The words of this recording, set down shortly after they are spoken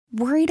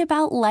Worried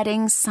about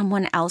letting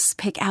someone else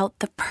pick out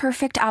the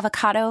perfect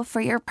avocado for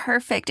your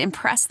perfect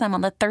impress them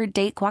on the third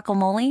date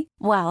guacamole?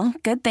 Well,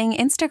 good thing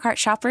Instacart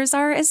shoppers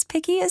are as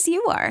picky as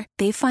you are.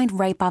 They find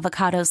ripe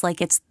avocados like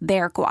it's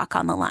their guac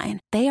on the line.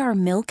 They are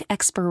milk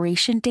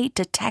expiration date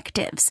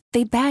detectives.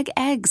 They bag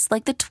eggs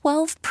like the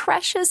 12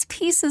 precious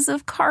pieces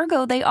of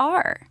cargo they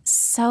are.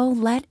 So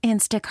let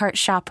Instacart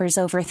shoppers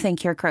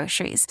overthink your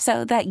groceries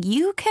so that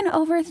you can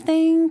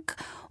overthink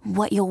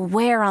what you'll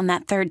wear on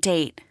that third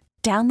date.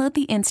 Download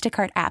the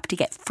Instacart app to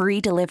get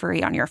free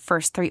delivery on your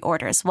first 3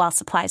 orders while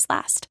supplies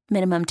last.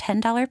 Minimum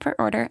 $10 per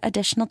order.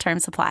 Additional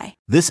terms apply.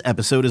 This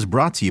episode is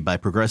brought to you by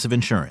Progressive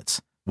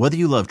Insurance. Whether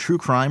you love true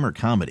crime or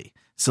comedy,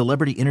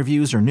 celebrity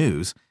interviews or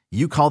news,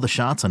 you call the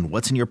shots on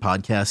what's in your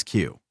podcast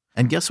queue.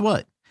 And guess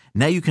what?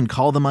 Now you can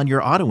call them on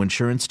your auto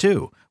insurance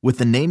too with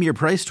the Name Your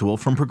Price tool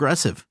from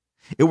Progressive.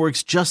 It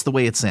works just the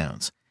way it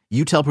sounds.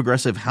 You tell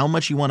Progressive how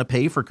much you want to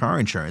pay for car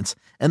insurance,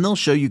 and they'll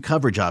show you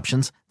coverage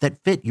options that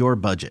fit your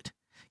budget.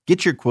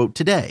 Get your quote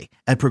today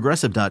at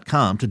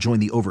Progressive.com to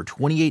join the over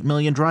 28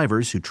 million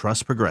drivers who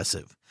trust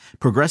Progressive.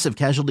 Progressive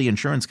Casualty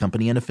Insurance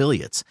Company and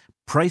Affiliates.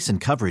 Price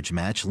and coverage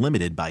match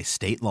limited by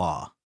state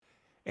law.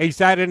 A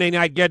Saturday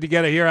night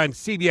get-together here on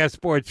CBS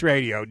Sports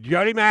Radio.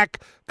 Jody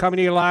Mack coming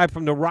to you live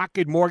from the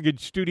Rocket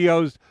Mortgage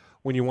Studios.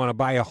 When you want to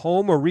buy a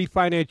home or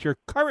refinance your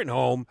current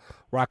home,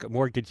 Rocket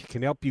Mortgage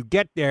can help you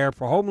get there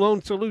for home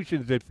loan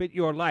solutions that fit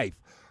your life.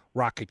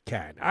 Rocket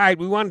can. All right,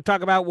 we want to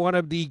talk about one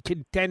of the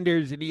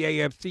contenders in the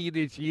AFC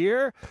this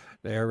year.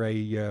 They're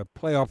a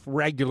playoff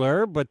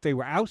regular, but they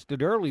were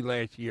ousted early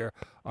last year.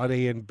 Are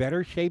they in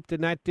better shape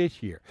than that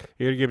this year?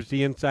 Here to give us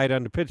the insight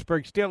on the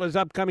Pittsburgh Steelers'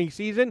 upcoming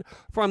season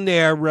from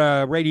their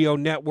radio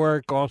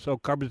network. Also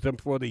covers them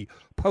for the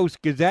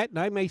Post-Gazette, and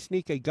I may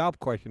sneak a golf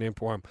question in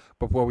for him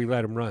before we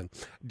let him run.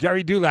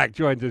 Gerry Dulac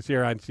joins us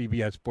here on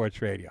CBS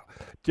Sports Radio.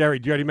 Jerry,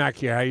 Jody Mack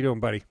here. How you doing,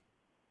 buddy?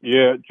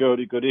 Yeah,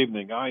 Jody, good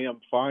evening. I am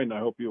fine. I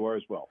hope you are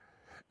as well.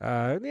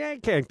 I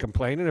can't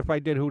complain, and if I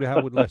did, who the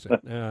hell would listen?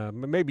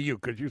 Maybe you,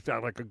 because you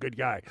sound like a good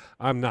guy.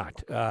 I'm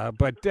not.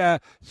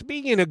 But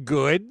speaking of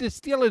good, the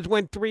Steelers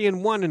went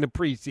 3-1 in the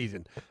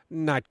preseason.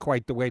 Not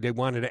quite the way they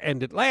wanted to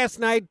end it last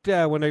night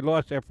when they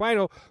lost their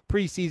final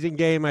preseason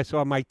game. I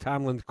saw Mike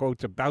Tomlin's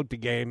quotes about the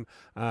game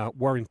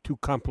weren't too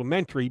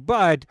complimentary.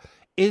 But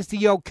is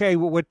he okay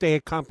with what they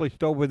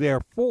accomplished over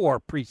there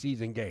 4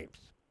 preseason games?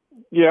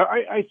 Yeah,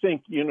 I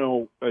think,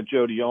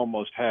 Jody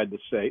almost had to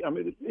say, I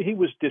mean, he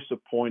was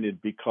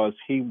disappointed because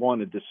he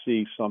wanted to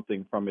see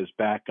something from his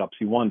backups.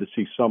 He wanted to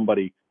see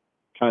somebody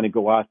kind of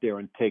go out there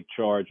and take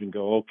charge and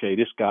go, okay,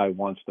 this guy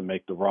wants to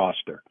make the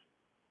roster.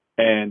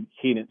 And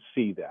he didn't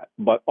see that.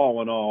 But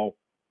all in all,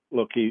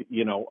 look, 3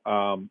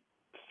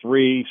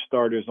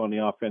 starters on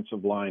the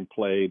offensive line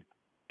played,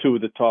 2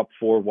 of the top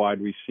 4 wide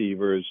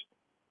receivers,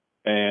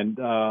 and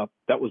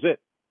that was it.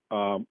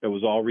 It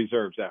was all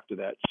reserves after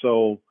that.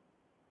 So,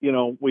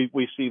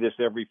 we see this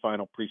every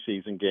final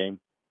preseason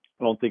game.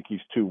 I don't think he's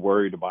too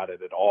worried about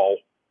it at all.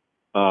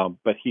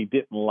 But he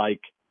didn't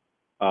like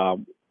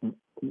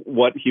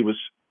what he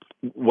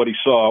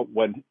saw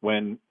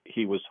when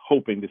he was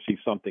hoping to see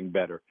something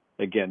better.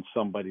 Again,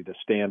 somebody to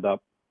stand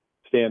out,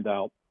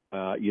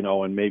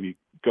 and maybe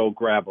go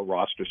grab a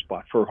roster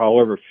spot for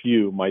however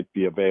few might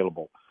be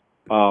available.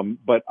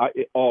 But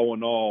all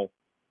in all,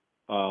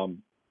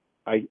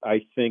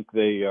 I think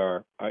they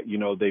are,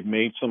 they've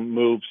made some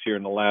moves here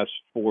in the last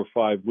 4 or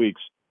 5 weeks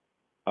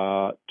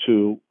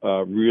to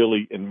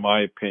really, in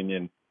my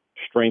opinion,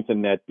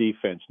 strengthen that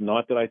defense.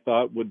 Not that I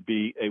thought would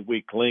be a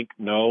weak link,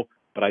 no,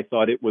 but I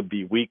thought it would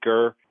be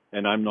weaker,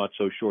 and I'm not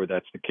so sure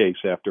that's the case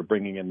after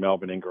bringing in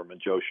Melvin Ingram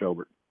and Joe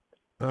Schobert.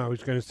 I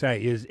was going to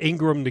say, is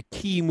Ingram the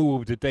key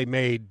move that they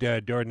made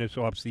during this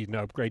offseason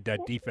to upgrade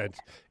that defense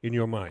in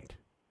your mind?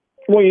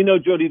 Well,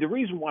 Jody, the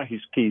reason why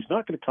he's key, he's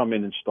not going to come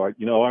in and start.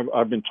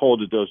 I've been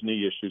told that those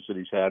knee issues that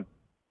he's had,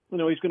 he's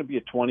going to be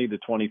a 20 to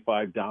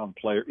 25 down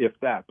player, if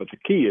that. But the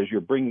key is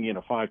you're bringing in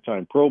a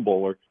 5-time Pro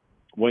Bowler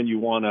when you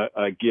want to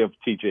give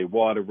T.J.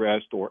 Watt a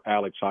rest or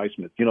Alex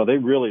Highsmith. They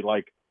really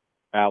like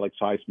Alex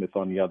Highsmith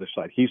on the other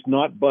side. He's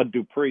not Bud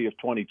Dupree of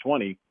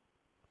 2020,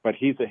 but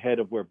he's ahead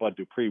of where Bud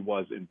Dupree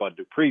was in Bud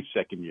Dupree's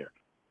second year.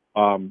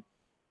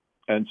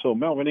 And so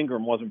Melvin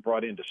Ingram wasn't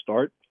brought in to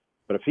start,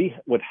 but if he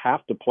would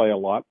have to play a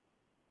lot,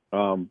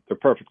 they're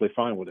perfectly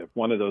fine with it.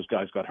 One of those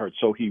guys got hurt.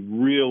 So he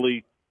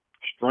really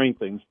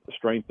strengthens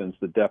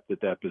the depth at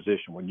that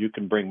position. When you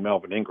can bring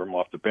Melvin Ingram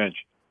off the bench,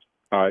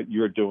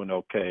 you're doing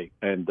okay.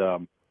 And,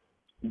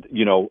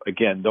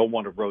 again, they'll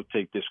want to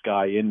rotate this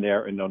guy in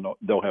there, and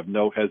they'll have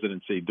no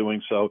hesitancy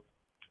doing so.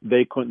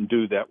 They couldn't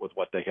do that with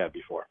what they had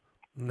before.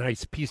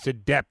 Nice piece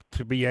of depth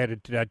to be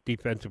added to that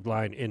defensive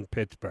line in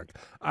Pittsburgh.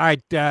 All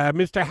right,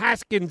 Mr.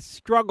 Haskins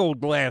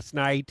struggled last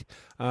night.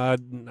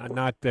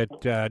 Not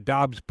that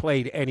Dobbs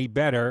played any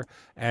better,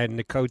 and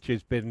the coach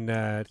has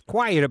been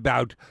quiet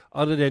about,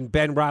 other than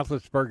Ben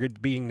Roethlisberger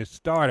being the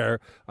starter,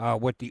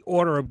 what the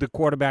order of the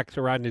quarterbacks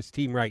are on this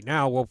team right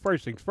now. Well,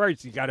 first things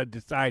first, you got to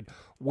decide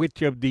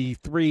which of the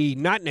three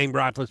not named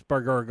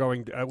Roethlisberger are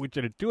going to, which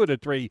of the two of the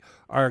three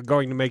are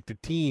going to make the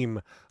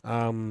team.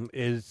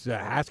 Is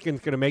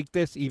Haskins going to make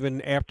this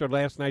even after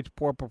last night's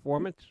poor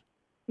performance?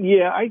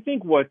 Yeah, I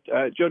think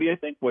Jody, I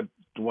think what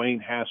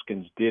Dwayne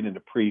Haskins did in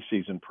the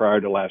preseason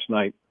prior to last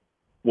night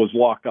was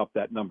lock up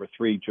that number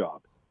 3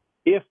 job.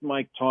 If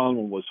Mike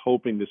Tomlin was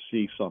hoping to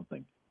see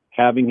something,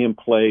 having him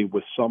play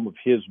with some of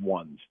his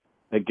ones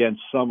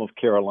against some of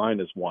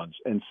Carolina's ones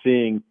and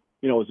seeing,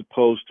 as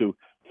opposed to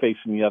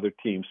facing the other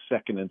team's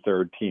second and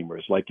third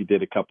teamers like he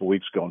did a couple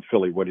weeks ago in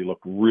Philly where he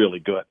looked really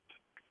good.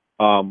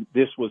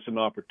 This was an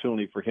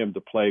opportunity for him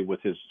to play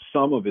with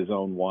some of his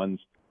own ones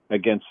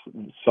against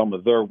some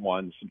of their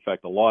ones, in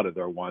fact, a lot of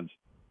their ones,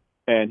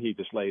 and he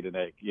just laid an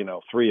egg.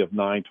 3 of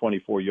 9,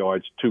 24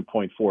 yards,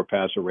 2.4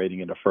 passer rating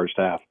in the first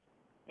half.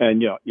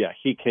 And,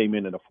 he came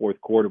in the fourth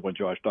quarter when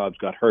Josh Dobbs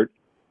got hurt,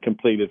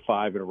 completed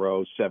 5 in a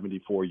row,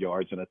 74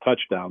 yards and a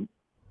touchdown.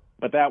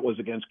 But that was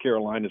against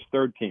Carolina's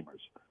third-teamers.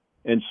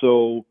 And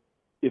so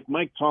if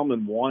Mike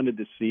Tomlin wanted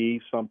to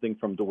see something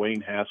from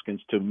Dwayne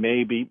Haskins to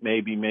maybe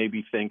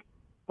think,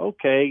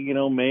 okay,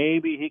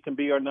 maybe he can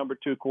be our number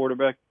 2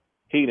 quarterback,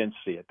 he didn't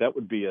see it. That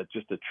would be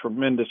just a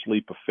tremendous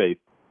leap of faith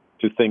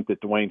to think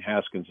that Dwayne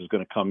Haskins is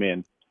going to come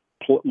in,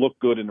 look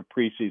good in a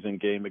preseason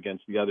game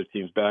against the other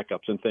team's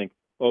backups and think,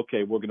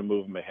 okay, we're going to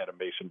move him ahead of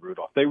Mason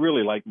Rudolph. They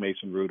really like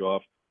Mason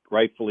Rudolph,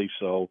 rightfully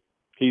so.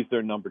 He's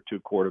their number 2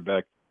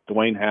 quarterback.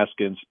 Dwayne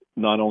Haskins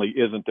not only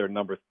isn't their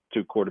number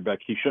 2 quarterback,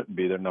 he shouldn't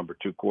be their number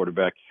 2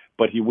 quarterback,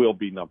 but he will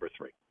be number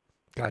 3.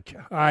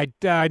 Gotcha. All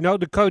right. I know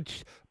the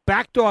coach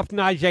backed off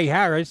Najee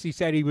Harris. He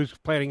said he was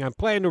planning on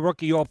playing the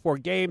rookie all 4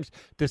 games,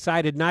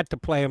 decided not to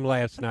play him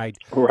last night.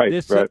 Right.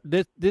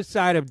 This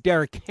side of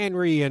Derrick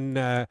Henry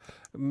and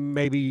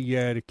maybe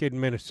the kid in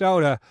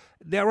Minnesota,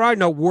 there are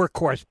no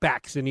workhorse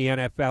backs in the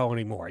NFL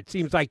anymore. It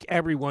seems like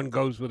everyone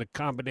goes with a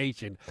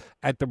combination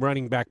at the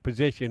running back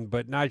position,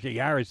 but Najee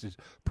Harris is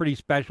pretty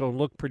special and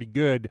looked pretty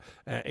good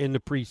in the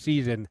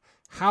preseason.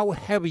 How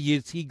heavy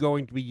is he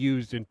going to be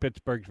used in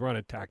Pittsburgh's run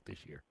attack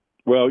this year?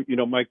 Well,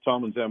 Mike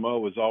Tomlin's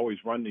MO is always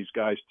run these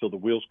guys till the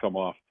wheels come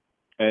off,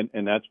 and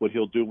that's what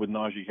he'll do with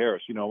Najee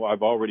Harris.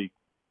 I've already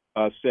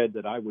said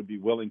that I would be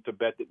willing to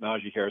bet that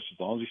Najee Harris, as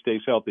long as he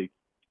stays healthy,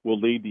 will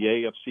lead the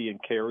AFC in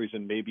carries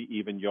and maybe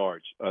even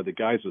yards. The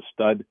guy's a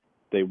stud.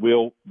 They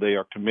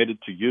are committed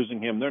to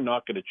using him. They're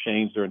not going to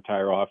change their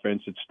entire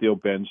offense. It's still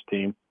Ben's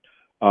team.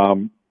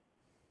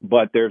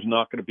 But there's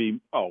not going to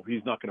be,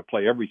 he's not going to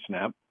play every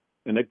snap.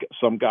 And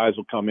some guys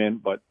will come in,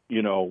 but,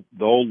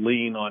 they'll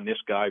lean on this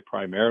guy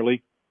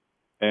primarily.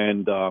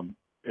 And,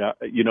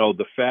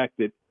 the fact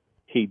that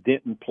he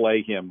didn't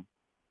play him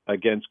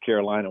against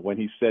Carolina when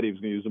he said he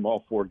was going to use him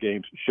all 4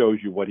 games shows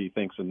you what he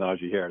thinks of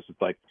Najee Harris.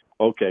 It's like,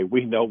 okay,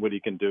 we know what he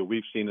can do.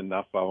 We've seen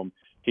enough of him.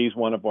 He's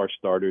one of our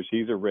starters.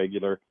 He's a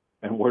regular,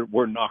 and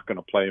we're not going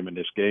to play him in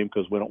this game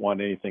because we don't want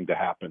anything to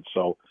happen.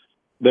 So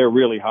they're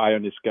really high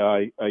on this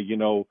guy.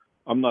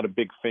 I'm not a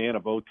big fan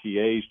of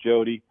OTAs,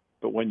 Jody.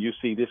 But when you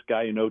see this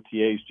guy in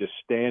OTAs just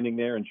standing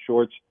there in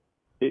shorts,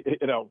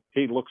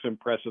 he looks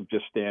impressive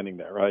just standing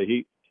there, right?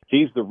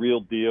 He's the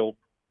real deal,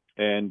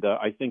 and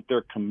I think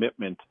their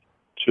commitment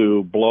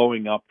to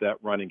blowing up that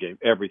running game,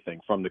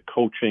 everything from the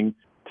coaching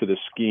to the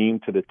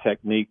scheme to the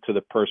technique to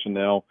the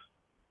personnel,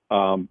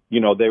 they're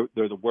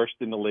the worst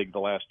in the league the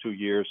last 2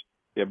 years.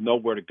 They have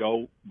nowhere to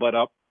go but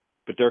up,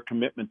 but their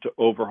commitment to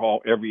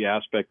overhaul every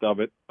aspect of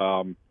it,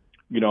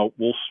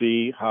 we'll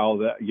see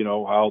how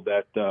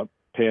that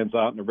pans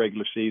out in the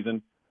regular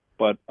season,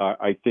 but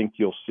I think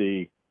you'll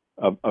see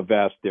a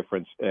vast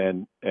difference,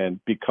 and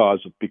because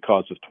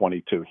of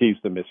 22, he's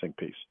the missing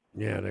piece.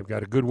 Yeah, they've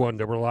got a good one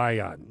to rely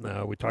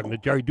on. We're talking to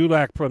Gerry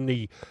Dulac from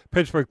the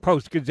Pittsburgh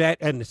Post-Gazette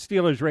and the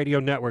Steelers Radio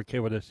Network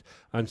here with us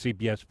on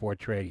CBS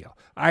Sports Radio.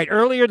 All right,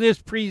 earlier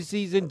this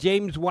preseason,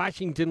 James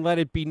Washington let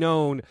it be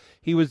known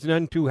he was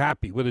none too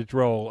happy with his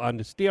role on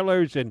the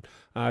Steelers and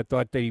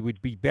thought that he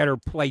would be better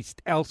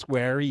placed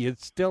elsewhere. He is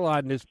still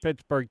on this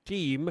Pittsburgh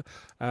team.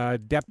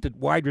 Depth at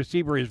wide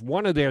receiver is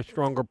one of their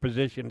stronger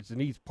positions, and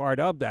he's part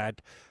of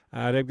that.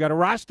 They've got a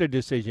roster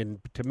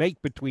decision to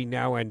make between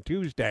now and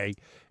Tuesday.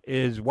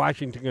 Is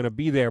Washington going to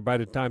be there by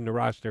the time the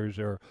rosters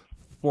are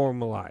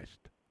formalized?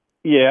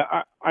 Yeah,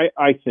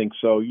 I think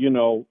so.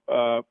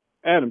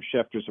 Adam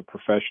Schefter's a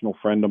professional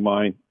friend of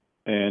mine,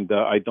 and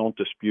I don't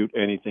dispute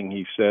anything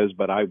he says,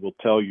 but I will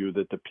tell you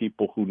that the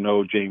people who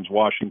know James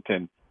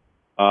Washington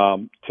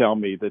tell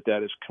me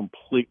that is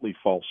completely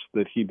false,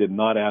 that he did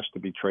not ask to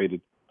be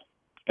traded.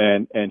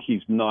 And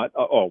he's not,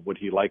 would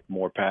he like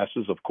more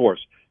passes? Of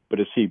course. But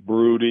is he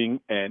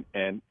brooding and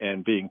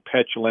being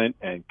petulant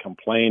and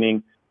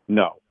complaining?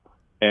 No.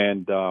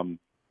 And,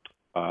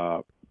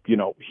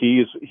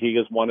 he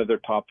is one of their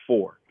top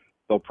 4.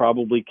 They'll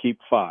probably keep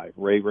 5.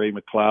 Ray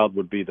McLeod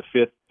would be the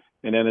 5th.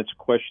 And then it's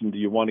a question, do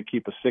you want to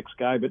keep a 6th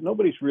guy? But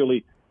nobody's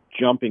really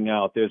jumping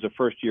out. There's a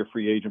first-year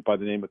free agent by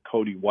the name of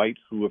Cody White,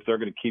 who, if they're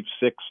going to keep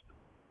 6,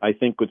 I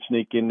think would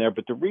sneak in there.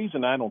 But the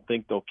reason I don't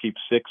think they'll keep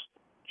 6,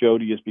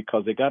 Jody, is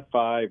because they got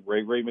 5.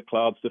 Ray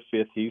McLeod's the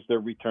 5th. He's their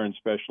return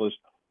specialist.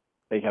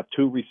 They have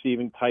 2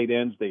 receiving tight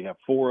ends. They have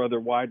 4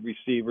 other wide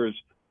receivers,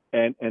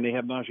 and they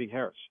have Najee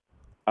Harris.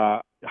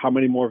 How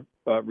many more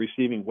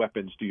receiving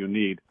weapons do you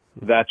need?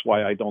 That's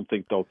why I don't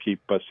think they'll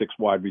keep 6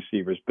 wide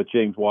receivers. But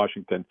James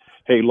Washington,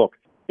 hey, look,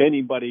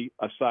 anybody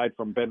aside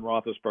from Ben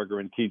Roethlisberger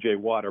and T.J.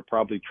 Watt are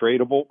probably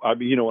tradable. I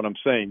mean, you know what I'm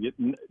saying.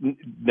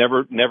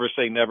 Never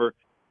say never,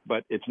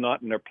 but it's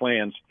not in their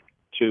plans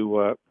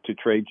to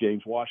trade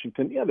James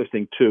Washington. The other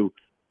thing, too,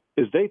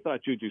 is they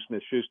thought Juju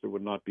Smith-Schuster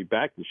would not be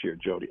back this year,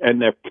 Jody.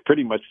 And they're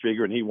pretty much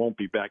figuring he won't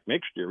be back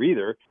next year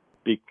either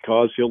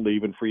because he'll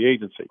leave in free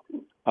agency.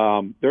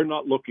 They're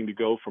not looking to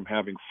go from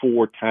having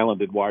 4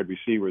 talented wide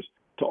receivers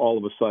to all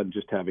of a sudden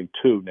just having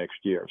 2 next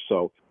year.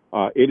 So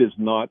it is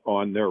not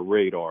on their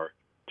radar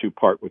to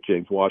part with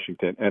James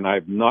Washington. And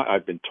I've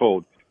been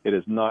told it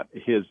is not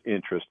his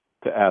interest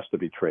to ask to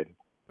be traded.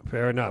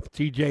 Fair enough.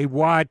 T.J.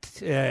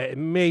 Watt,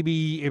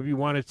 maybe if you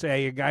want to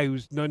say a guy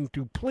who's none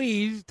too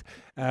pleased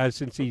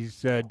since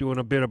he's doing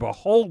a bit of a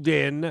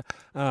hold-in,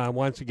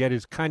 wants to get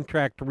his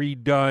contract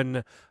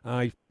redone.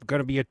 He's going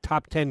to be a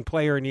top 10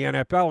 player in the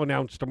NFL,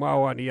 announced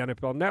tomorrow on the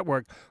NFL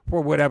Network,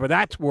 for whatever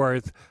that's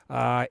worth.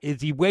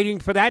 Is he waiting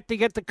for that to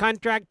get the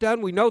contract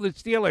done? We know the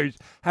Steelers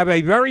have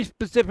a very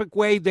specific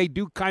way they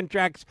do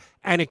contracts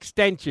and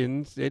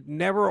extensions. It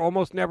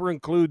almost never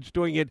includes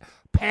doing it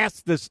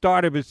past the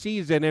start of a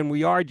season, and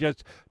we are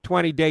just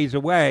 20 days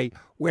away.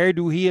 Where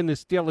do he and the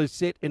Steelers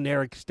sit in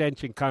their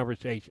extension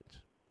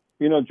conversations?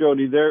 You know,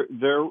 Jody, their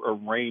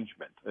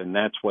arrangement, and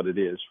that's what it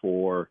is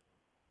for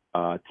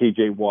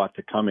T.J. Watt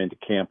to come into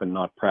camp and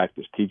not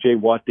practice. T.J.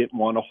 Watt didn't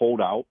want to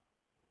hold out.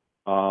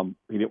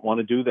 He didn't want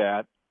to do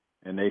that.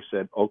 And they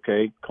said,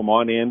 okay, come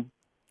on in,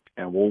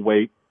 and we'll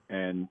wait.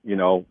 And, you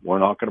know, we're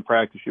not going to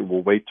practice you.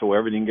 We'll wait till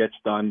everything gets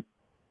done.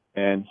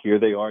 And here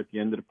they are at the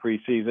end of the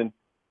preseason.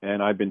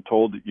 And I've been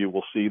told that you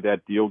will see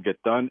that deal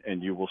get done,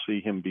 and you will see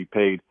him be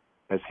paid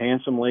as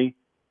handsomely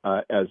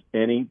as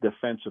any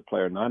defensive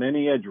player, not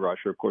any edge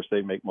rusher. Of course,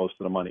 they make most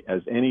of the money,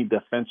 as any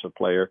defensive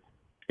player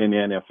in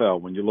the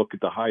NFL. When you look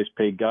at the highest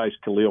paid guys,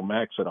 Khalil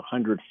Mack's at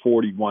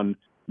 $141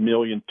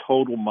 million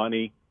total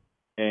money.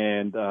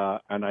 And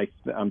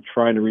I'm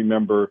trying to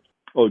remember,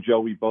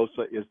 Joey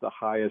Bosa is the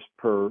highest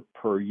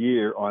per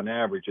year on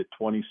average at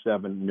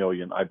 $27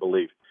 million, I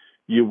believe.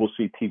 You will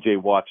see T.J.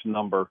 Watt's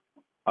number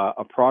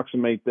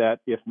approximate that,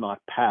 if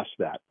not past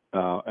that.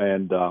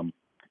 And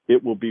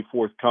it will be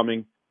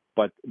forthcoming.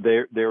 But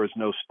there is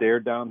no stare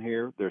down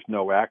here. There's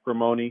no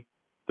acrimony.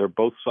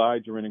 Both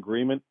sides are in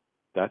agreement.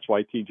 That's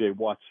why T.J.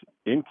 Watt's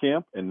in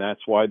camp, and that's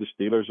why the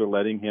Steelers are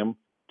letting him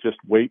just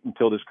wait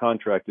until this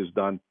contract is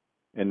done.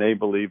 And they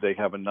believe they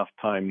have enough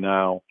time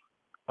now.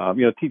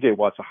 T.J.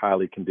 Watt's a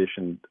highly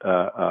conditioned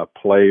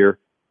player,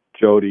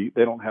 Jody.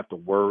 They don't have to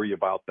worry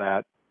about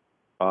that.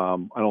 I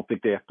don't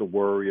think they have to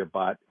worry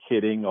about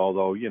hitting,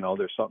 although,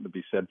 there's something to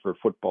be said for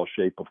football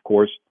shape, of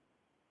course.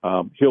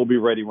 He'll be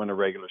ready when the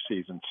regular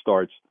season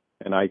starts,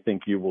 and I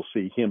think you will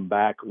see him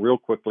back real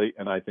quickly,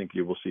 and I think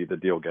you will see the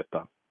deal get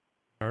done.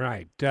 All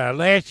right.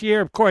 Last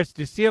year, of course,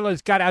 the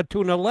Steelers got out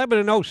to an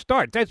 11-0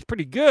 start. That's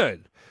pretty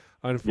good.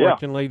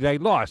 Unfortunately, They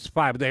lost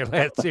 5 of their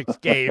last 6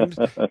 games,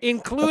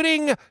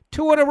 including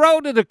 2 in a row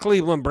to the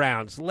Cleveland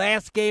Browns.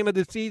 Last game of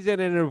the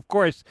season, and, of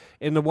course,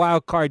 in the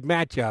wild card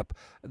matchup,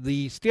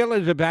 the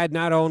Steelers have had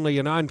not only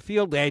an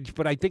on-field edge,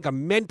 but I think a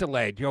mental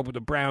edge over the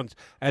Browns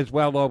as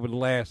well over the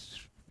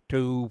last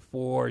 2,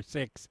 4,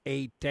 6,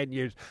 8, 10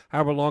 years,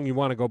 however long you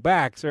want to go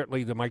back,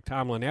 certainly the Mike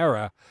Tomlin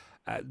era.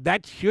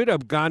 That should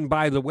have gone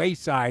by the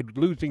wayside,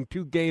 losing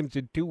 2 games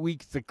in 2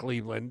 weeks to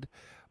Cleveland.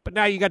 But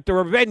now you got the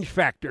revenge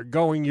factor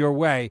going your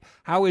way.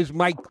 How is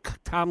Mike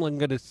Tomlin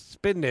going to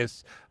spin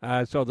this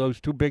so those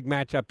 2 big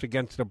matchups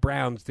against the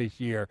Browns this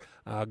year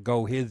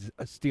go his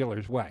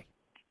Steelers' way?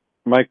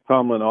 Mike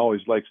Tomlin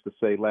always likes to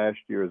say last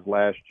year is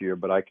last year,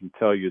 but I can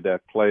tell you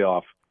that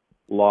playoff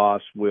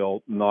loss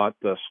will not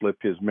slip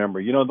his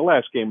memory. The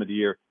last game of the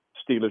year,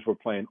 Steelers were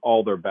playing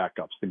all their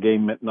backups. The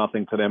game meant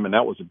nothing to them, and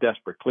that was a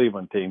desperate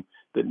Cleveland team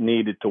that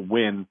needed to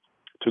win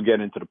to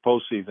get into the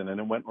postseason, and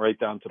it went right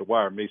down to the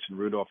wire. Mason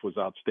Rudolph was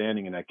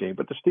outstanding in that game,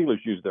 but the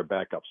Steelers used their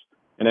backups,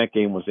 and that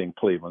game was in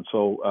Cleveland.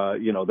 So,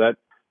 that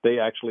they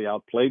actually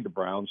outplayed the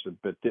Browns,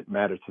 but it didn't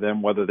matter to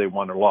them whether they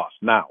won or lost.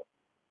 Now,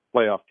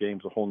 playoff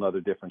game's a whole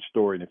nother different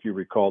story, and if you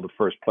recall the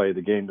first play of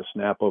the game, the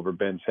snap over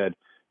Ben's head,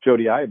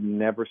 Jody, I have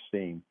never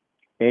seen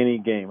any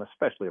game,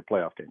 especially a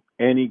playoff game,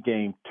 any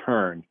game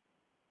turn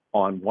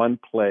on one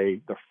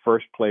play, the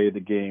first play of the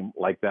game,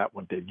 like that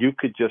one did. You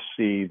could just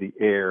see the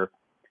air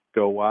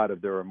go out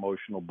of their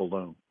emotional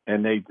balloon,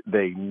 and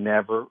they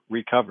never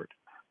recovered.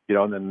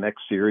 In the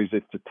next series,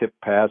 it's a tip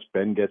pass,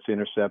 Ben gets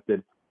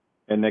intercepted,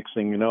 and next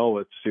thing you know,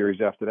 it's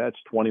series after that, it's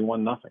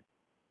 21-0.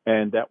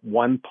 And that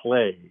one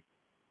play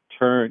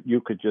turn, you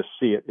could just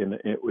see it in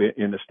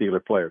the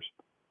Steeler players,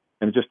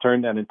 and it just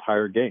turned that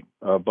entire game.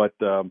 I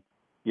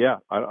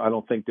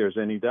don't think there's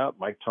any doubt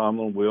Mike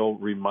Tomlin will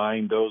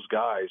remind those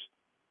guys.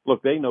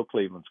 Look, they know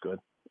Cleveland's good,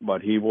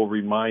 but he will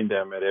remind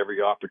them at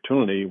every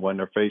opportunity when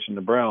they're facing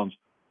the Browns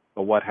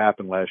of what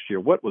happened last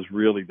year. What was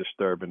really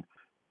disturbing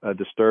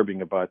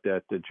disturbing about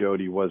that,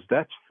 Jody, was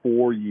that's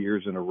 4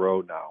 years in a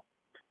row now.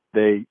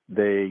 They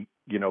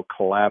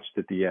collapsed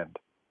at the end.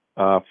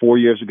 4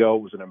 years ago,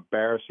 it was an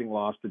embarrassing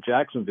loss to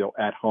Jacksonville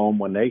at home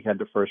when they had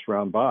the first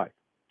round bye.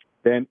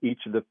 Then each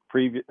of the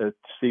previous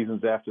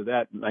seasons after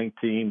that,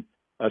 18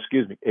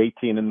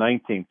 and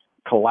 19,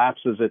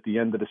 collapses at the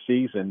end of the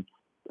season,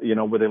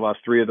 where they lost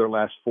 3 of their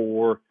last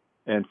 4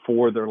 and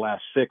 4 of their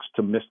last 6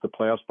 to miss the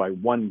playoffs by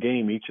 1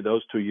 game each of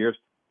those 2 years.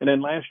 And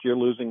then last year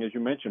losing, as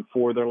you mentioned,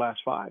 4 of their last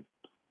 5.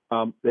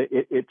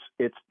 It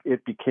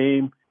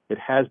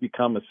has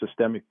become a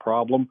systemic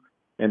problem,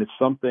 and it's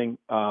something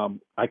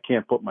I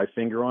can't put my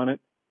finger on it.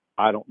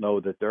 I don't know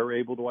that they're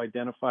able to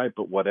identify it,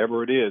 but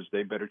whatever it is,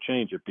 they better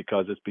change it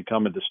because it's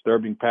become a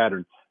disturbing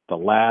pattern the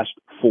last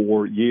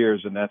 4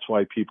 years, and that's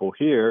why people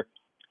here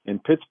in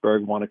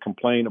Pittsburgh want to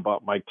complain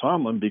about Mike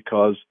Tomlin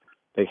because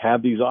they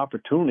have these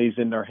opportunities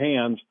in their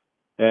hands,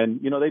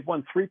 and they've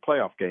won 3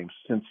 playoff games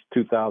since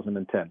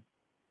 2010.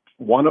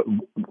 One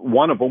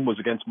of them was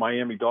against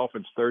Miami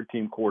Dolphins'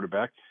 third-team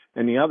quarterback,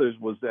 and the others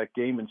was that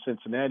game in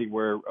Cincinnati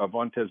where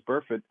Vontaze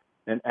Burfict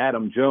and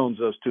Adam Jones,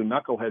 those 2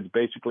 knuckleheads,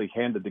 basically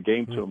handed the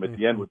game to him at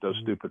the end with those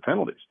stupid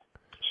penalties.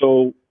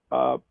 So,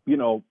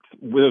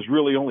 there's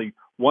really only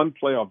one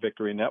playoff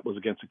victory, and that was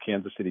against the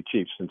Kansas City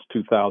Chiefs since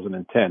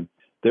 2010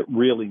 that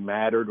really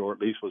mattered or at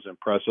least was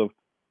impressive.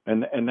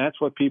 And that's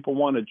what people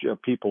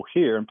people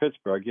here in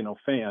Pittsburgh,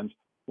 fans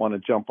want to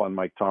jump on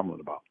Mike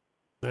Tomlin about.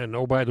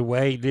 And by the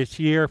way, this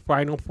year,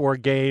 Final 4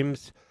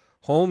 games,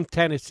 home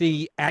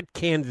Tennessee at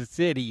Kansas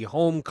City,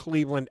 home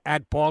Cleveland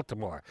at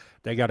Baltimore.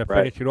 They got to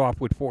finish it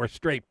off with 4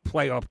 straight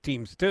playoff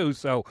teams, too.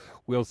 So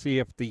we'll see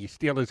if the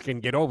Steelers can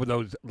get over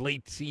those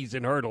late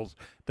season hurdles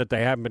that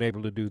they haven't been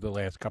able to do the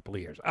last couple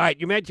of years. All right,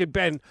 you mentioned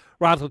Ben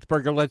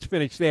Roethlisberger. Let's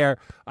finish there.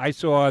 I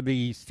saw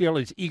the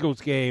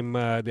Steelers-Eagles game,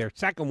 their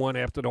second one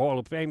after the Hall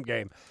of Fame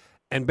game.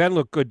 And Ben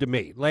looked good to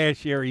me.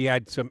 Last year, he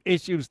had some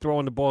issues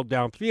throwing the ball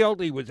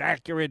downfield. He was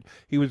accurate.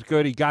 He was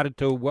good. He got it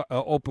to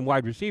open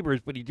wide receivers,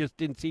 but he just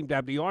didn't seem to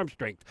have the arm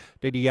strength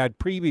that he had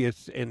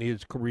previous in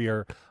his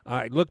career.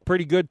 It looked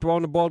pretty good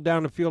throwing the ball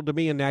down the field to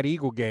me in that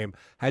Eagle game.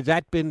 Has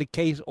that been the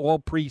case all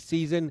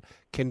preseason?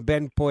 Can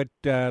Ben put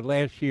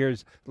last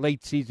year's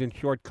late season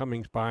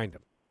shortcomings behind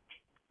him?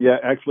 Yeah,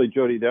 actually,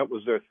 Jody, that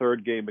was their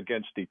third game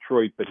against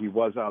Detroit, but he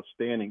was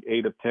outstanding.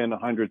 8 of 10,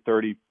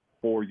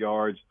 134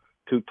 yards.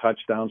 2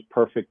 touchdowns,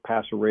 perfect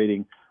passer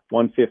rating,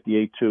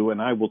 158.2,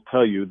 and I will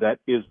tell you that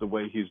is the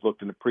way he's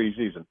looked in the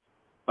preseason.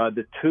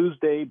 The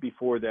Tuesday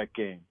before that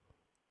game,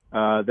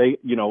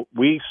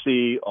 we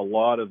see a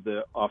lot of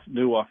the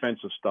new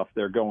offensive stuff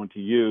they're going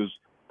to use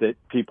that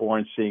people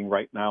aren't seeing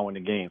right now in the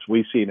games.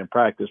 We see it in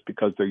practice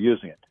because they're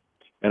using it.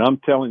 And I'm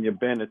telling you,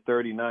 Ben, at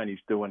 39, he's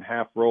doing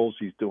half rolls,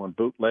 he's doing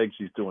bootlegs,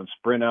 he's doing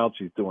sprint outs,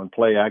 he's doing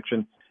play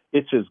action.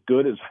 It's as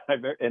good as I've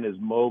ever, and as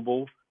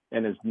mobile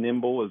and as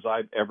nimble as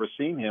I've ever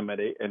seen him and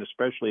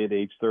especially at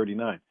age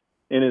 39.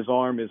 And his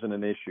arm isn't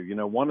an issue.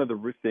 One of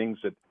the things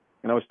that,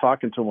 and I was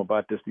talking to him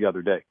about this the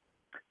other day.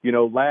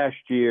 Last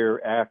year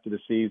after the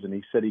season,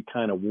 he said he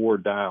kind of wore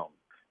down.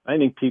 I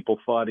think people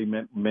thought he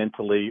meant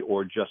mentally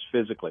or just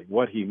physically.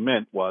 What he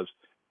meant was,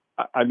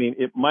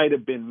 it might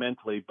have been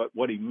mentally, but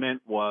what he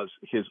meant was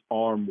his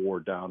arm wore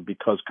down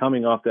because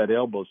coming off that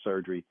elbow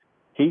surgery,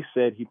 he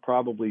said he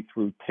probably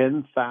threw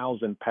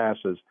 10,000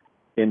 passes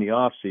in the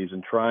off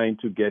season trying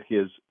to get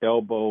his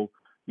elbow,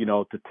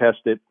 to test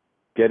it,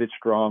 get it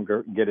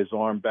stronger, get his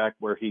arm back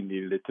where he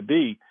needed it to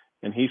be.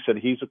 And he said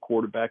he's a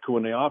quarterback who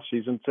in the off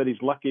season said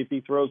he's lucky if he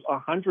throws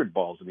 100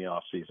 balls in the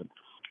off season.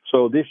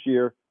 So this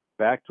year,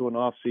 back to an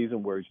off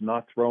season where he's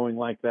not throwing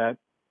like that,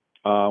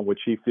 which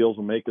he feels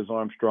will make his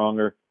arm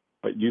stronger.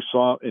 But you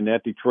saw in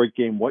that Detroit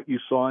game, what you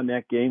saw in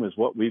that game is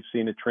what we've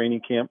seen at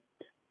training camp.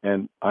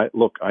 And I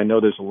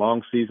know there's a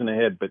long season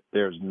ahead, but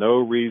there's no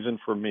reason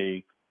for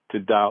me to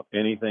doubt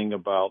anything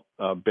about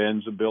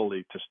Ben's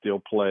ability to still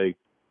play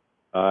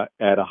at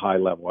a high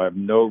level. I have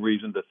no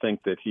reason to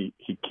think that he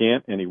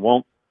can't and he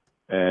won't.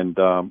 And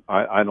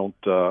I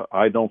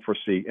don't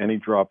foresee any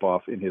drop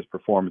off in his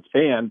performance.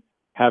 And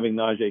having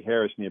Najee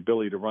Harris and the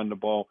ability to run the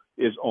ball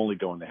is only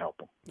going to help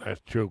him.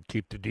 That's true.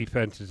 Keep the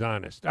defenses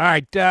honest. All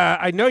right.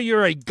 I know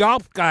you're a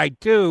golf guy,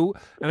 too,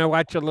 and I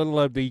watched a little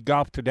of the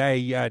golf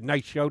today.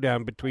 Nice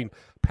showdown between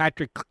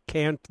Patrick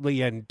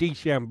Cantley and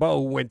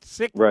DeChambeau, who went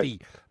 60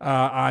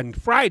 on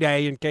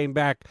Friday and came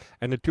back,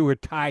 and the two are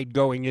tied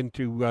going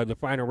into the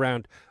final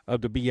round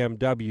of the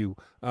BMW.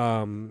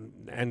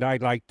 And I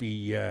like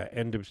the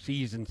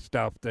end-of-season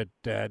stuff that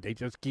they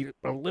just keep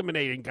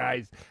eliminating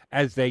guys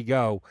as they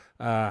go.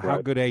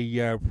 How good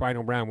a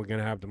final round we're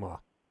going to have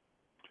tomorrow.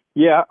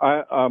 Yeah,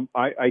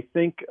 I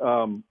think,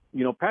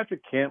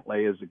 Patrick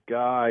Cantlay is a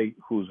guy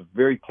who's a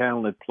very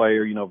talented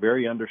player,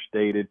 very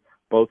understated,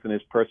 both in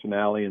his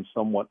personality and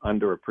somewhat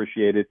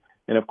underappreciated.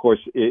 And, of course,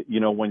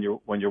 when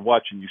you're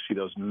watching, you see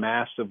those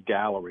massive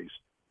galleries.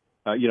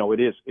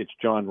 It's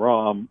John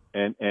Rahm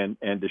and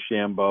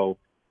DeChambeau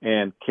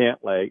and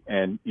Cantlay.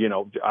 And,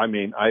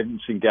 I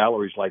haven't seen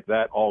galleries like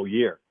that all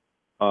year.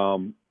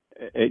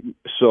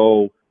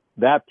 So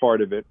that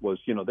part of it was,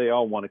 they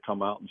all want to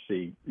come out and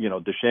see,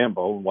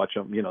 DeChambeau and watch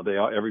him.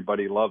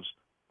 Everybody loves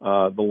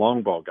the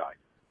long ball guy,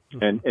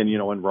 and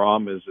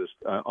Rahm is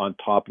on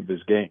top of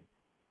his game.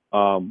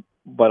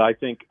 But I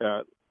think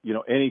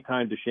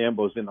anytime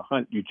DeChambeau's in the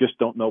hunt, you just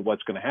don't know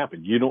what's going to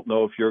happen. You don't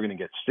know if you're going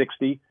to get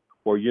 60,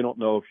 or you don't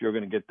know if you're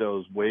going to get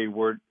those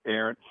wayward,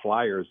 errant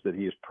flyers that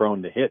he is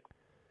prone to hit,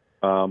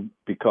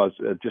 because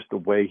just the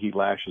way he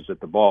lashes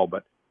at the ball.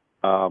 But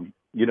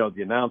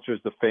the announcers,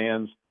 the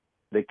fans,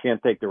 they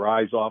can't take their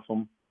eyes off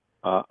him.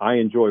 I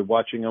enjoy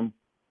watching him.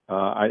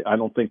 I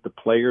don't think the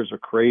players are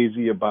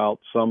crazy about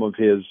some of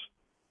the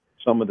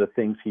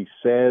things he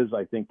says.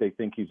 I think they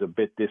think he's a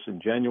bit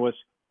disingenuous.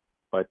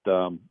 But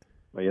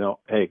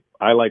hey,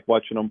 I like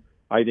watching him.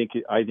 I think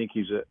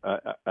he's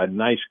a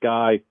nice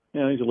guy.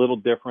 He's a little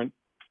different,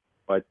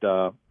 but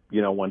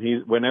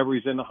whenever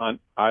he's in the hunt,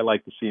 I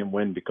like to see him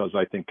win, because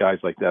I think guys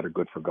like that are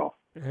good for golf.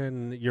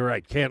 And you're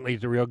right,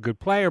 Cantley's a real good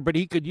player, but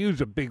he could use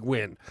a big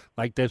win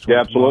like this one. Yeah,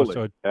 absolutely,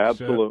 tomorrow. So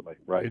absolutely,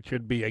 right. It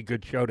should be a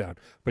good showdown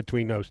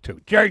between those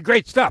two. Gerry,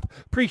 great stuff.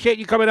 Appreciate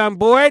you coming on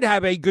board.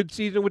 Have a good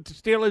season with the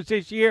Steelers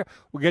this year.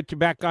 We'll get you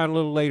back on a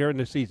little later in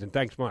the season.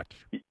 Thanks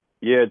much.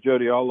 Yeah,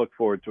 Jody, I'll look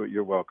forward to it.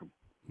 You're welcome.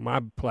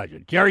 My pleasure.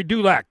 Gerry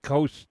Dulac,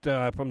 host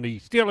from the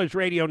Steelers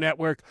Radio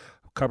Network,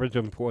 covers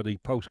them for the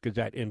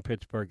Post-Gazette in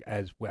Pittsburgh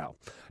as well.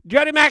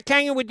 Jody Mack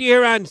hanging with you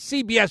here on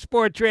CBS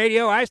Sports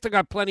Radio. I still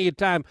got plenty of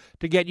time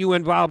to get you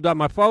involved on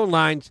my phone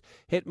lines.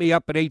 Hit me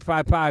up at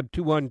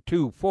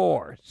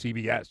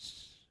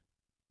 855-212-4CBS.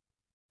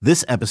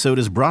 This episode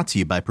is brought to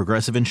you by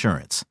Progressive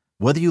Insurance.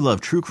 Whether you love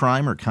true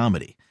crime or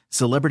comedy,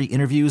 celebrity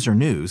interviews or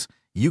news,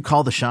 you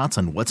call the shots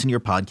on what's in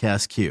your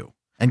podcast queue.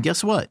 And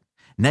guess what?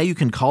 Now you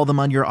can call them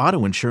on your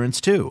auto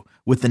insurance too,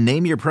 with the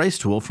Name Your Price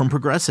tool from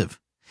Progressive.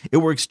 It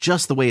works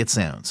just the way it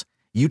sounds.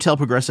 You tell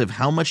Progressive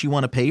how much you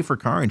want to pay for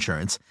car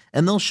insurance,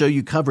 and they'll show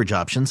you coverage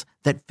options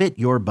that fit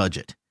your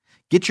budget.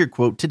 Get your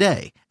quote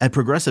today at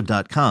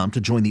Progressive.com to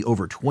join the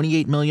over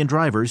 28 million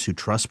drivers who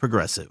trust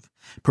Progressive.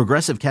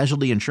 Progressive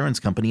Casualty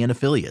Insurance Company and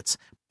Affiliates.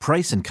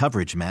 Price and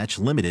coverage match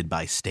limited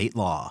by state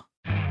law.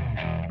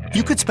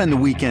 You could spend the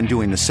weekend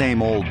doing the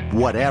same old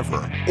whatever,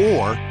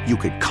 or you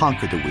could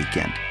conquer the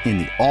weekend in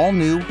the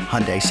all-new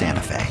Hyundai Santa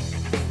Fe.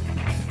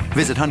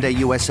 Visit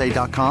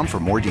HyundaiUSA.com for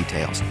more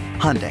details.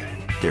 Hyundai,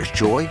 there's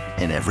joy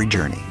in every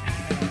journey.